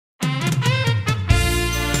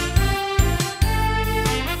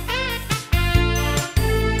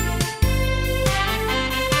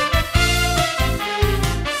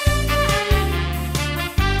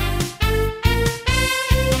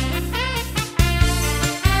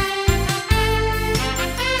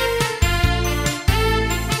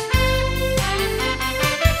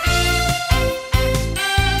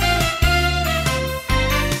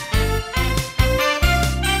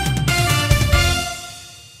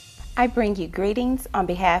I bring you greetings on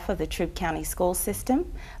behalf of the Troup County School System.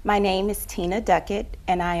 My name is Tina Duckett,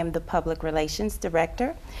 and I am the Public Relations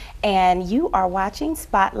Director, and you are watching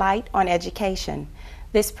Spotlight on Education.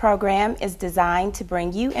 This program is designed to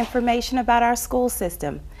bring you information about our school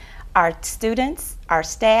system, our students, our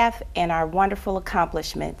staff, and our wonderful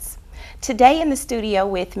accomplishments. Today in the studio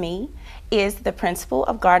with me is the principal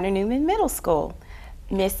of Gardner Newman Middle School,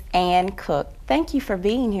 Miss Ann Cook. Thank you for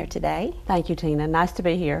being here today. Thank you, Tina. Nice to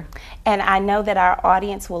be here. And I know that our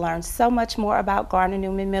audience will learn so much more about Gardner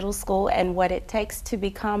Newman Middle School and what it takes to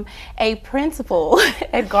become a principal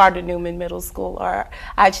at Gardner Newman Middle School, or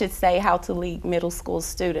I should say how to lead middle school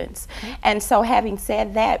students. And so having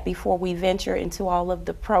said that, before we venture into all of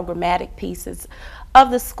the programmatic pieces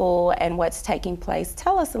of the school and what's taking place,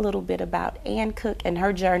 tell us a little bit about Ann Cook and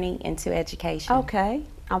her journey into education. Okay,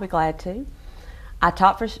 I'll be glad to. I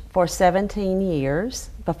taught for 17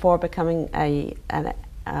 years before becoming an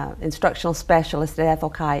instructional specialist at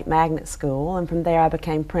Ethel Kite Magnet School, and from there I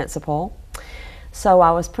became principal. So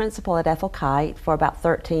I was principal at Ethel Kite for about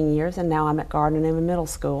 13 years, and now I'm at Gardner Newman Middle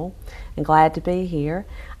School, and glad to be here.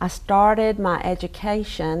 I started my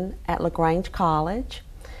education at LaGrange College,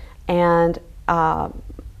 and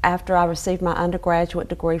after I received my undergraduate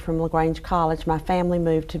degree from LaGrange College, my family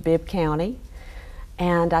moved to Bibb County,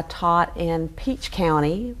 and I taught in Peach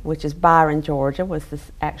County, which is Byron, Georgia, was the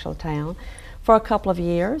actual town, for a couple of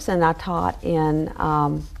years, and I taught in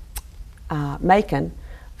Macon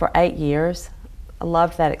for 8 years. I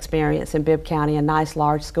loved that experience in Bibb County, a nice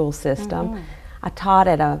large school system. I taught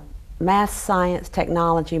at a math, science,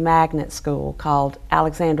 technology magnet school called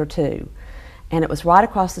Alexander II, and it was right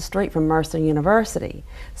across the street from Mercer University.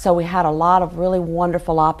 So we had a lot of really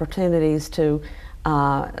wonderful opportunities to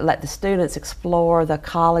let the students explore the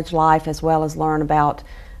college life as well as learn about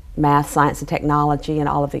math, science, and technology and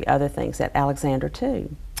all of the other things at Alexander II.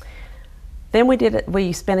 Then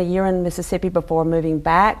we spent a year in Mississippi before moving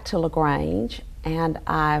back to LaGrange, and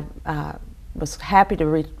I was happy to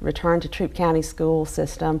return to Troup County School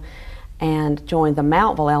System and joined the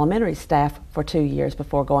Mountville Elementary staff for 2 years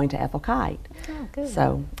before going to Ethel Kite. Oh, good.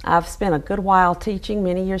 So I've spent a good while teaching,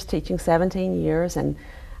 many years teaching, 17 years, and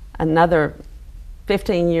another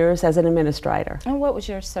 15 years as an administrator. And what was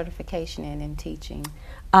your certification in teaching?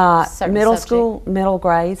 Middle school, middle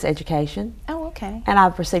grades education. Oh, okay. And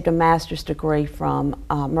I've received a master's degree from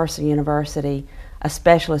Mercer University, a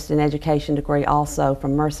specialist in education degree also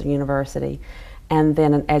from Mercer University, and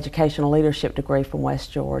then an educational leadership degree from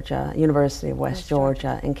West Georgia, University of West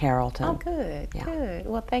Georgia in Carrollton. Oh, good, Yeah. good.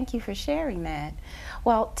 Well, thank you for sharing that.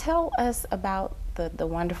 Well, tell us about the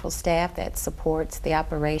wonderful staff that supports the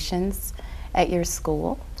operations at your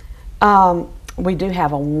school. We do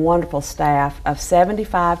have a wonderful staff of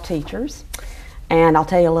 75 teachers, and I'll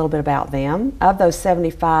tell you a little bit about them. Of those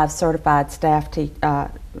 75 certified staff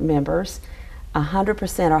members,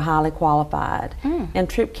 100% are highly qualified. In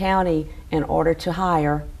Troup County, in order to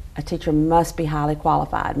hire, a teacher must be highly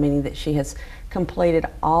qualified, meaning that she has completed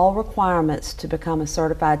all requirements to become a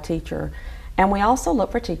certified teacher. And we also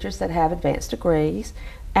look for teachers that have advanced degrees.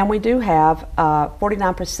 And we do have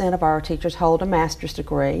 49% of our teachers hold a master's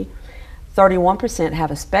degree, 31% have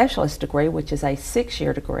a specialist degree, which is a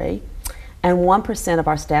 6-year degree, and 1% of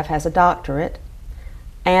our staff has a doctorate.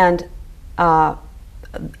 And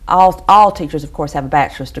all teachers, of course, have a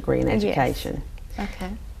bachelor's degree in education. Yes.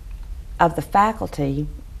 Okay. Of the faculty,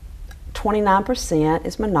 29%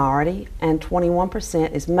 is minority and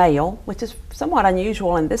 21% is male, which is somewhat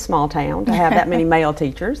unusual in this small town to have that many male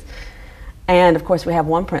teachers. And of course we have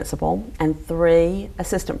one principal and 3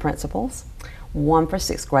 assistant principals, 1 for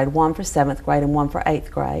 6th grade, 1 for 7th grade, and 1 for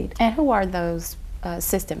 8th grade. And who are those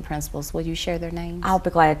assistant principals? Will you share their names? I'll be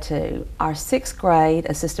glad to. Our 6th grade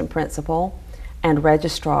assistant principal and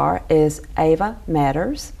registrar is Ava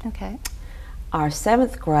Matters. Okay. Our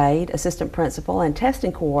 7th grade assistant principal and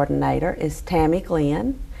testing coordinator is Tammy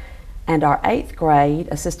Glenn. And our 8th grade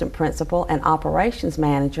assistant principal and operations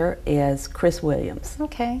manager is Chris Williams.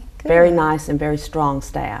 Okay, good. Very nice and very strong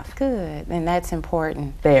staff. Good, and that's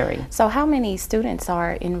important. Very. So how many students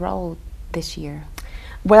are enrolled this year?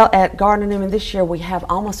 Well, at Gardner Newman this year we have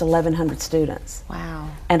almost 1,100 students. Wow.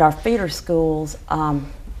 And our feeder schools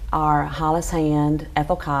are Hollis Hand,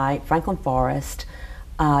 Ethel Kite, Franklin Forest,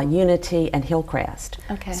 Unity, and Hillcrest.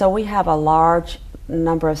 Okay. So we have a large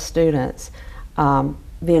number of students.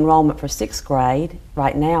 The enrollment for 6th grade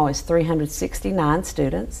right now is 369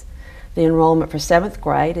 students. The enrollment for 7th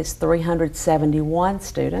grade is 371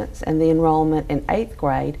 students, and the enrollment in 8th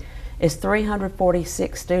grade is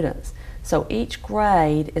 346 students. So each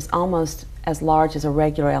grade is almost as large as a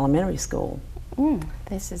regular elementary school.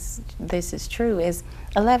 This is true. Is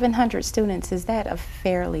 1,100 students, is that a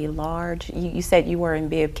fairly large? You said you were in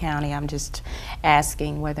Bibb County. I'm just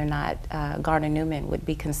asking whether or not Gardner Newman would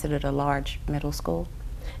be considered a large middle school.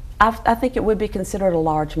 I think it would be considered a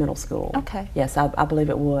large middle school. Okay. Yes, I believe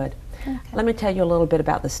it would. Okay. Let me tell you a little bit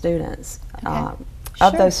about the students. Okay.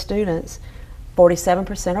 Of Sure. those students,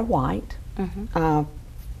 47% are white,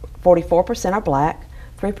 44% are black,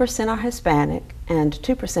 3% are Hispanic, and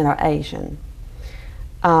 2% are Asian.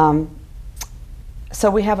 So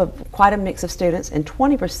we have quite a mix of students, and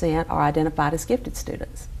 20% are identified as gifted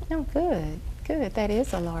students. Oh, good. Good. That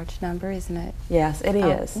is a large number, isn't it? Yes, it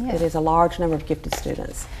is. Yeah. It is a large number of gifted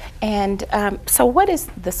students. And so what is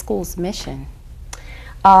the school's mission?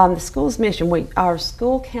 The school's mission, our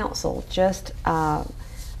school council just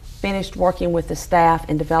finished working with the staff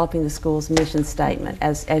in developing the school's mission statement.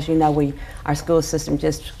 As you know, our school system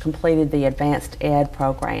just completed the Advanced Ed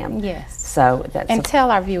program. Yes. So that's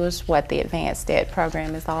tell our viewers what the Advanced Ed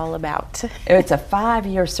program is all about. It's a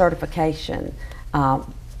 5-year certification,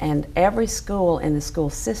 and every school in the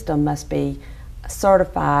school system must be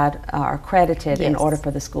certified or accredited in order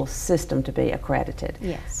for the school system to be accredited.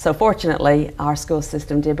 Yes. So fortunately, our school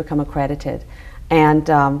system did become accredited, and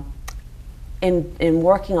in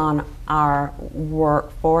working on our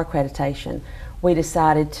work for accreditation, we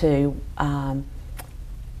decided to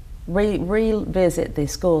revisit the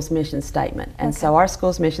school's mission statement. And so our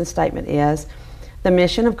school's mission statement is, the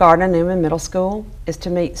mission of Gardner Newman Middle School is to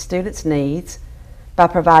meet students' needs by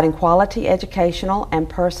providing quality educational and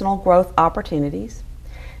personal growth opportunities,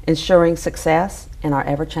 ensuring success in our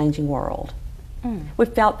ever-changing world. We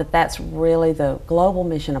felt that that's really the global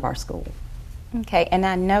mission of our school. Okay, and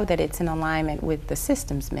I know that it's in alignment with the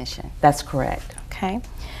system's mission. That's correct. Okay,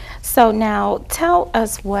 so now tell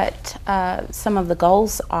us what some of the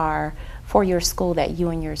goals are for your school that you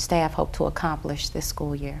and your staff hope to accomplish this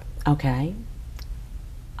school year. Okay.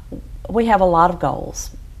 We have a lot of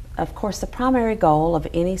goals. Of course, the primary goal of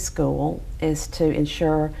any school is to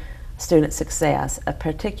ensure student success,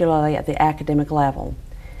 particularly at the academic level.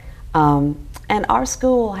 And our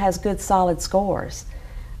school has good, solid scores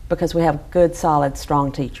because we have good, solid,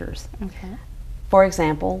 strong teachers. Okay. For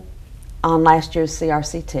example, on last year's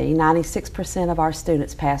CRCT, 96% of our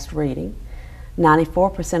students passed reading,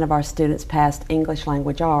 94% of our students passed English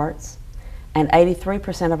language arts, and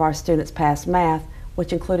 83% of our students passed math,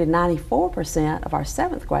 which included 94% of our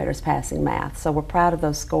 7th graders passing math. So we're proud of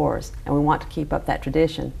those scores, and we want to keep up that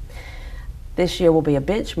tradition. This year will be a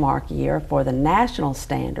benchmark year for the national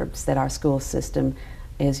standards that our school system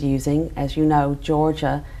is using. As you know,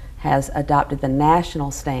 Georgia has adopted the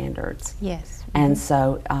national standards. Yes. And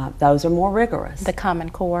so those are more rigorous. The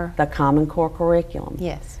Common Core. The Common Core curriculum.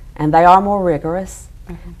 Yes. And they are more rigorous.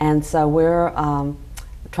 And so we're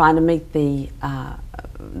trying to meet the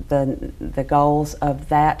goals of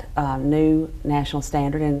that new national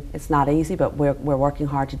standard, and it's not easy, but we're working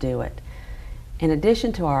hard to do it. In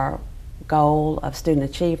addition to our goal of student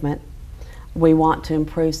achievement, we want to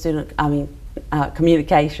improve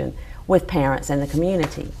communication with parents and the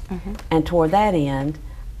community. And toward that end,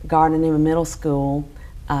 Gardner Newman Middle School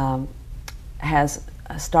has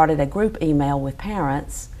started a group email with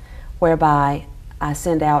parents whereby I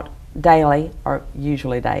send out daily, or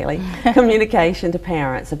usually daily, communication to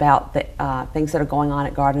parents about the things that are going on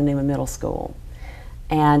at Gardner Newman Middle School.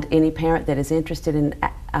 And any parent that is interested in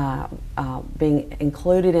being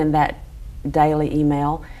included in that daily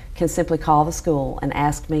email can simply call the school and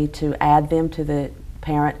ask me to add them to the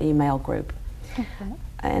parent email group.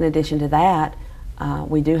 In addition to that,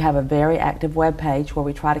 we do have a very active web page where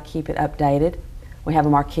we try to keep it updated. We have a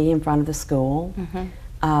marquee in front of the school.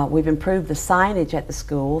 We've improved the signage at the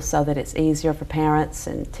school so that it's easier for parents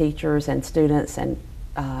and teachers and students and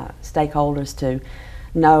stakeholders to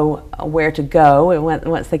know where to go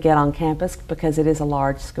once they get on campus, because it is a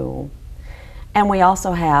large school. And we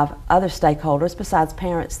also have other stakeholders besides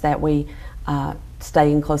parents that we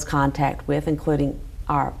stay in close contact with, including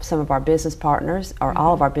some of our business partners, or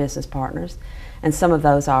all of our business partners. And some of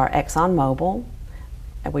those are ExxonMobil.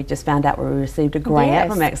 And we just found out we received a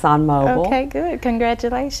grant from ExxonMobil. Okay, good.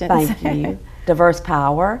 Congratulations. Thank you. Diverse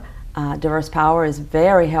Power. Diverse Power is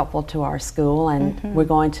very helpful to our school, and we're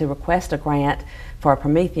going to request a grant for a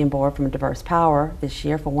Promethean board from Diverse Power this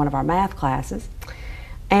year for one of our math classes.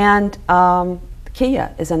 And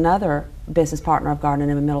Kia is another business partner of Gardner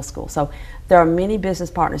Newman Middle School. So there are many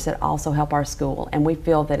business partners that also help our school, and we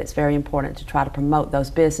feel that it's very important to try to promote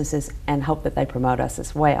those businesses and hope that they promote us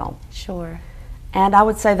as well. Sure. And I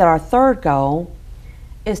would say that our third goal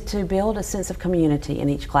is to build a sense of community in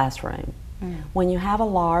each classroom. When you have a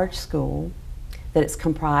large school that is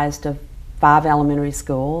comprised of 5 elementary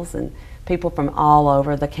schools and people from all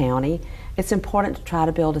over the county, it's important to try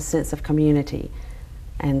to build a sense of community.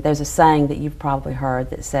 And there's a saying that you've probably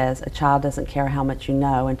heard that says, a child doesn't care how much you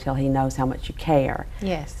know until he knows how much you care.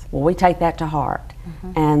 Yes. Well, we take that to heart.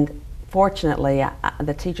 And fortunately,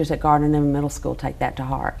 the teachers at Gardner Newman Middle School take that to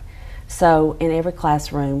heart. So in every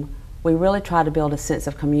classroom, we really try to build a sense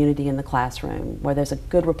of community in the classroom where there's a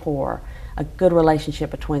good rapport, a good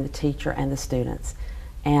relationship between the teacher and the students.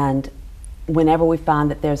 And whenever we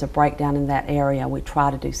find that there's a breakdown in that area, we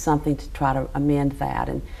try to do something to try to amend that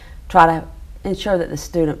and try to ensure that the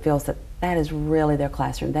student feels that that is really their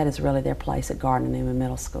classroom, that is really their place at Gardner Newman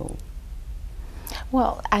Middle School.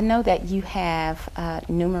 Well, I know that you have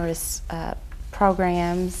numerous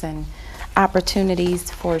programs and opportunities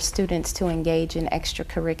for students to engage in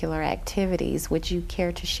extracurricular activities. Would you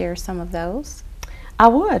care to share some of those? I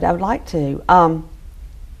would like to.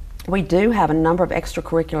 We do have a number of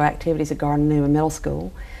extracurricular activities at Gardner Newman Middle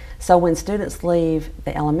School. So when students leave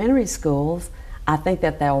the elementary schools, I think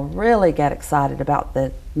that they'll really get excited about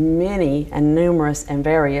the many and numerous and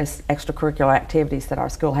various extracurricular activities that our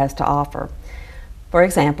school has to offer. For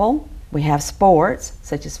example, we have sports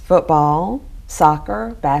such as football,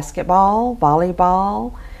 soccer, basketball,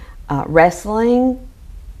 volleyball, wrestling,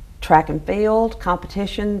 track and field,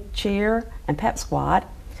 competition, cheer, and pep squad,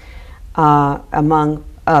 among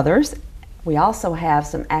others. We also have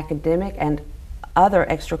some academic and other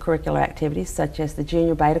extracurricular activities such as the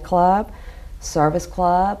Junior Beta Club, Service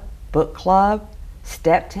Club, Book Club,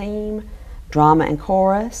 Step Team, Drama and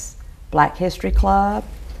Chorus, Black History Club,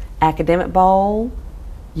 Academic Bowl,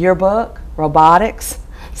 Yearbook, Robotics,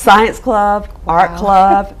 Science Club, Art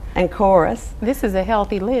Club, and Chorus. This is a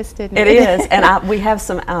healthy list, isn't it? It is, and we have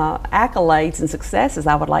some accolades and successes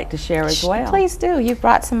I would like to share as well. Please do. You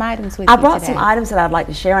brought some items with you I brought today. some items that I'd like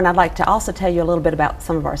to share, and I'd like to also tell you a little bit about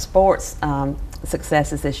some of our sports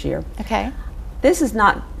successes this year. Okay. This was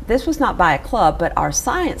not by a club, but our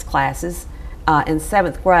science classes in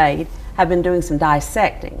 7th grade have been doing some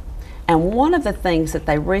dissecting. And one of the things that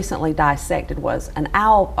they recently dissected was an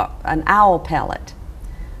owl pellet.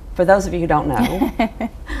 For those of you who don't know,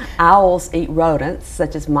 owls eat rodents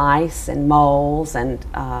such as mice and moles and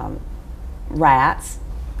rats.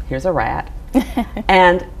 Here's a rat.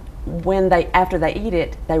 And after they eat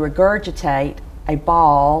it, they regurgitate a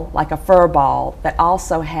ball, like a fur ball, that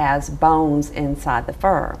also has bones inside the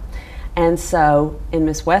fur. And so in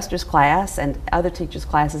Miss Wester's class and other teachers'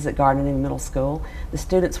 classes at Gardner Newman Middle School, the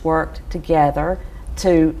students worked together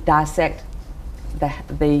to dissect the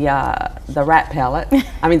rat pellet,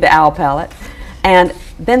 the owl pellet, and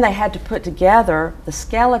then they had to put together the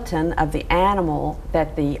skeleton of the animal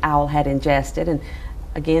that the owl had ingested. And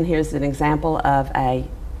again, here's an example of a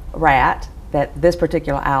rat that this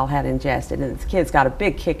particular owl had ingested, and the kids got a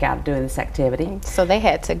big kick out of doing this activity. So they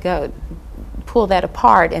had to go pull that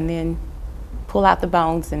apart and then pull out the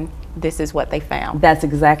bones, and this is what they found. That's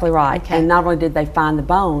exactly right. Okay. And not only did they find the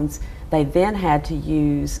bones, they then had to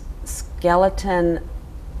use skeleton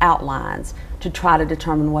outlines to try to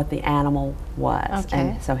determine what the animal was. Okay.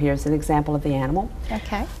 And so here's an example of the animal.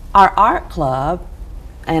 Okay. Our art club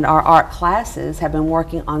and our art classes have been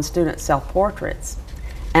working on student self-portraits.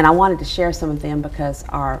 And I wanted to share some of them because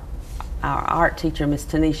our art teacher, Miss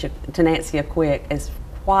Tenancia Quick, is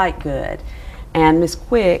quite good. And Miss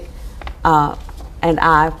Quick and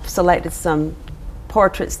I selected some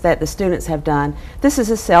portraits that the students have done. This is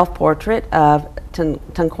a self-portrait of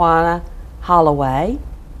Tanquana Holloway.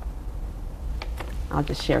 I'll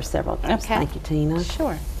just share several of those. Okay. Thank you, Tina.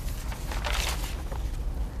 Sure.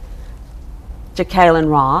 Jacqueline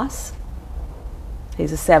Ross.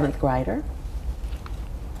 He's a 7th grader.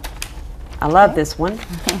 I love this one.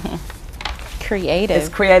 Creative. It's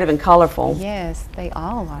creative and colorful. Yes, they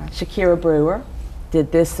all are. Shakira Brewer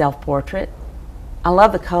did this self-portrait. I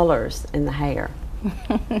love the colors in the hair.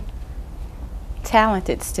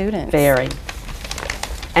 Talented students. Very.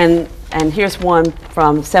 And here's one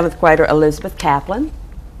from 7th grader Elizabeth Kaplan.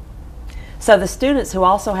 So the students who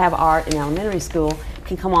also have art in elementary school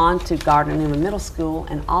can come on to Gardner Newman Middle School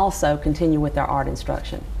and also continue with their art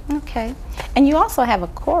instruction. Okay. And you also have a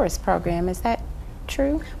chorus program, is that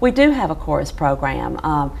true? We do have a chorus program.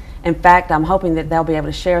 In fact, I'm hoping that they'll be able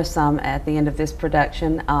to share some at the end of this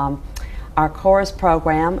production. Our chorus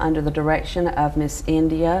program, under the direction of Miss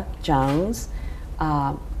India Jones,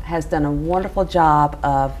 has done a wonderful job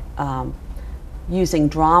of using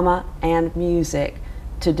drama and music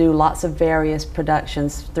to do lots of various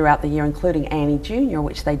productions throughout the year, including Annie Jr.,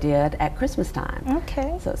 which they did at Christmas time.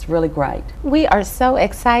 Okay. So it's really great. We are so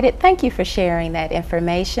excited. Thank you for sharing that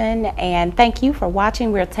information, and thank you for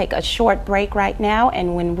watching. We'll take a short break right now,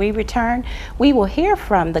 and when we return, we will hear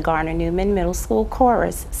from the Gardner Newman Middle School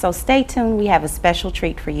Chorus. So stay tuned. We have a special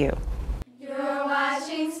treat for you. You're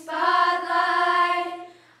watching Spotlight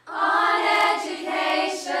on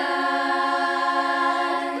Education.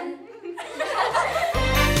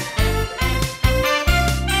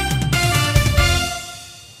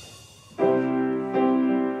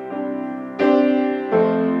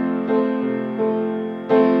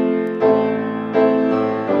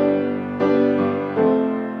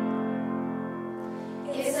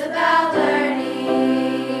 It's about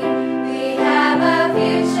learning. We have a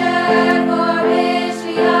future for which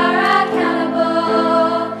we are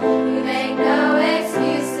accountable. We make no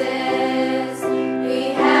excuses. We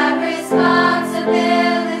have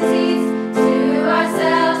responsibilities to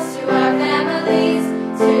ourselves, to our families,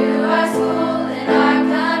 to our school and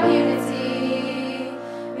our community.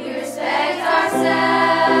 We respect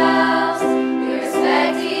ourselves. We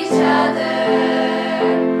respect each other.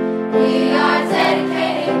 We are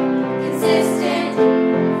dedicated, consistent,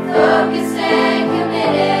 focused and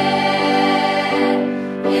committed.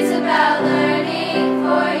 It's about learning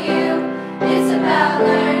for you. It's about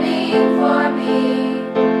learning for me.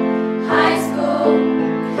 High school,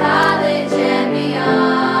 college and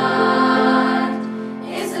beyond.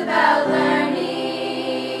 It's about learning.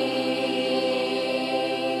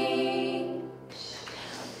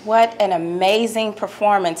 What an amazing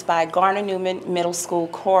performance by Gardner Newman Middle School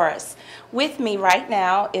Chorus. With me right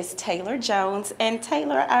now is Taylor Jones. And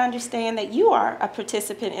Taylor, I understand that you are a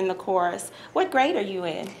participant in the chorus. What grade are you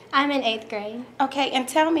in? I'm in 8th grade. Okay, and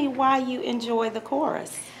tell me why you enjoy the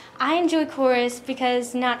chorus. I enjoy chorus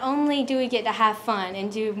because not only do we get to have fun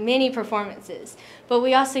and do many performances, but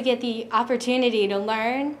we also get the opportunity to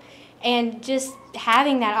learn, and just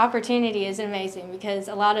having that opportunity is amazing because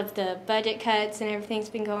a lot of the budget cuts and everything's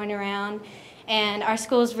been going around, and our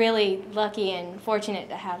school's really lucky and fortunate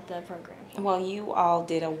to have the program. Well, you all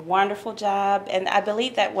did a wonderful job, and I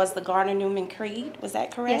believe that was the Gardner Newman Creed. Was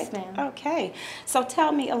that correct? Yes, ma'am. Okay. So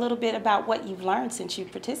tell me a little bit about what you've learned since you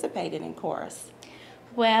participated in chorus.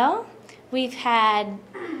 Well, we've had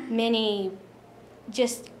many,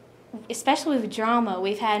 especially with drama,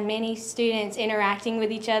 we've had many students interacting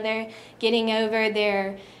with each other, getting over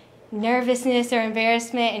their nervousness or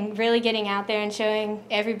embarrassment and really getting out there and showing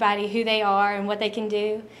everybody who they are and what they can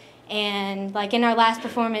do. And like in our last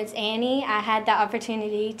performance, Annie, I had the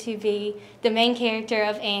opportunity to be the main character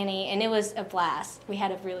of Annie, and it was a blast. We had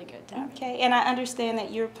a really good time. Okay, and I understand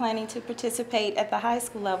that you're planning to participate at the high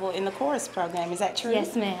school level in the chorus program. Is that true?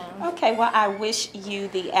 Yes, ma'am. Okay, well, I wish you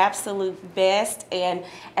the absolute best, and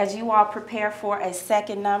as you all prepare for a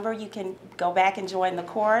second number, you can go back and join the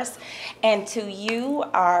chorus. And to you,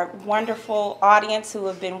 our wonderful audience who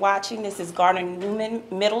have been watching, this is Gardner Newman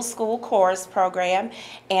Middle School Chorus Program,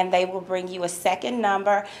 and they will bring you a second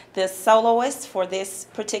number. The soloist for this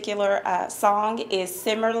particular song is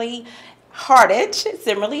Simmerly Hardage,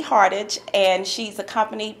 and she's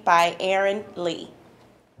accompanied by Aaron Lee.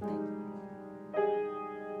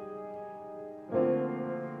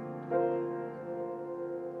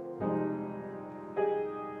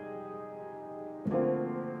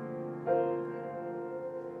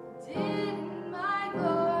 Didn't my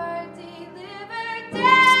Lord deliver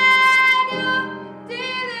Daniel?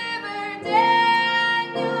 Deliver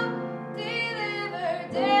Daniel. Deliver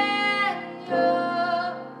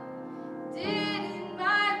Daniel. Didn't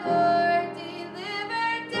my Lord deliver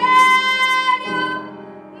Daniel?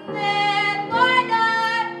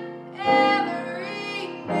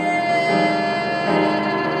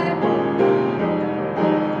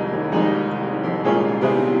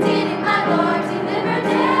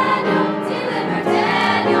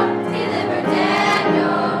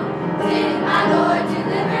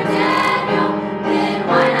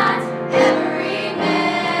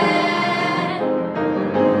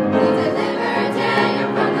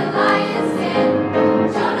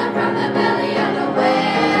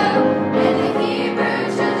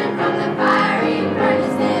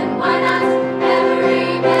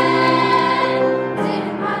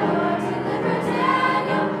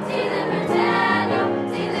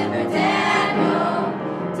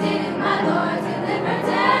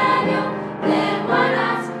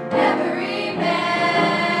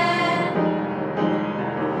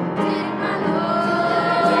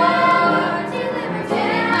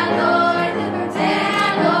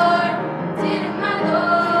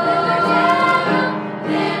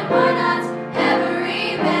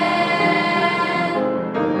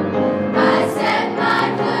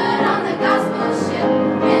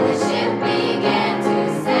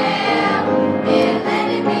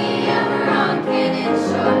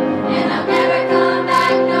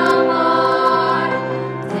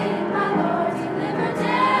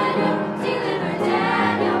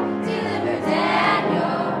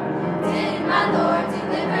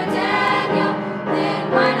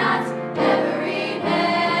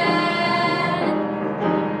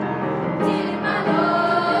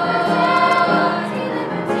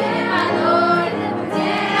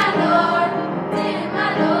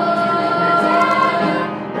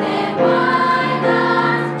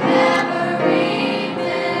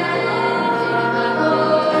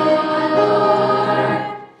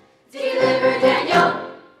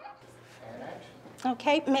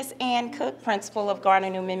 Okay, Miss Ann Cook, principal of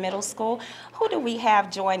Gardner Newman Middle School. Who do we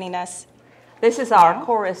have joining us? This is our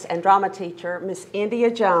chorus and drama teacher, Miss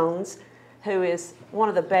India Jones, who is one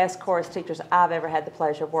of the best chorus teachers I've ever had the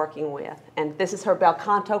pleasure of working with. And this is her bel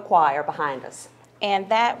canto choir behind us. And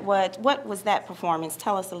what was that performance?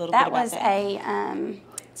 Tell us a little bit That about was that. a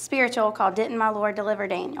spiritual called Didn't My Lord Deliver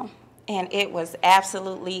Daniel? And it was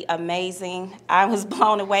absolutely amazing. I was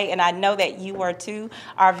blown away, and I know that you were too,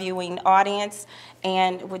 our viewing audience.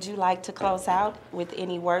 And would you like to close out with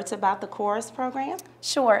any words about the chorus program?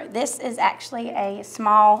 Sure. This is actually a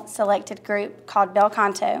small selected group called Bel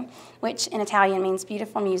Canto, which in Italian means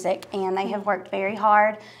beautiful music, and they have worked very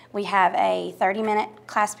hard. We have a 30-minute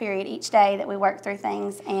class period each day that we work through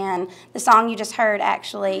things, and the song you just heard,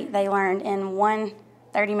 actually, they learned in one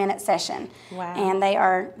 30-minute session. Wow. And they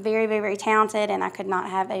are very, very, very talented, and I could not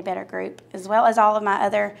have a better group, as well as all of my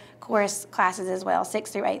other chorus classes as well, 6th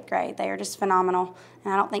through 8th grade. They are just phenomenal,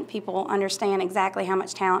 and I don't think people understand exactly how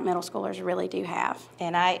much talent middle schoolers really do have.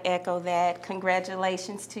 And I echo that.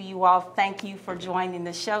 Congratulations to you all. Thank you for joining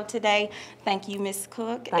the show today. Thank you, Ms.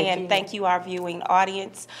 Cook. Thank you, our viewing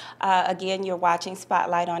audience. Again, you're watching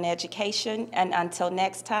Spotlight on Education, and until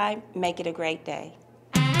next time, make it a great day.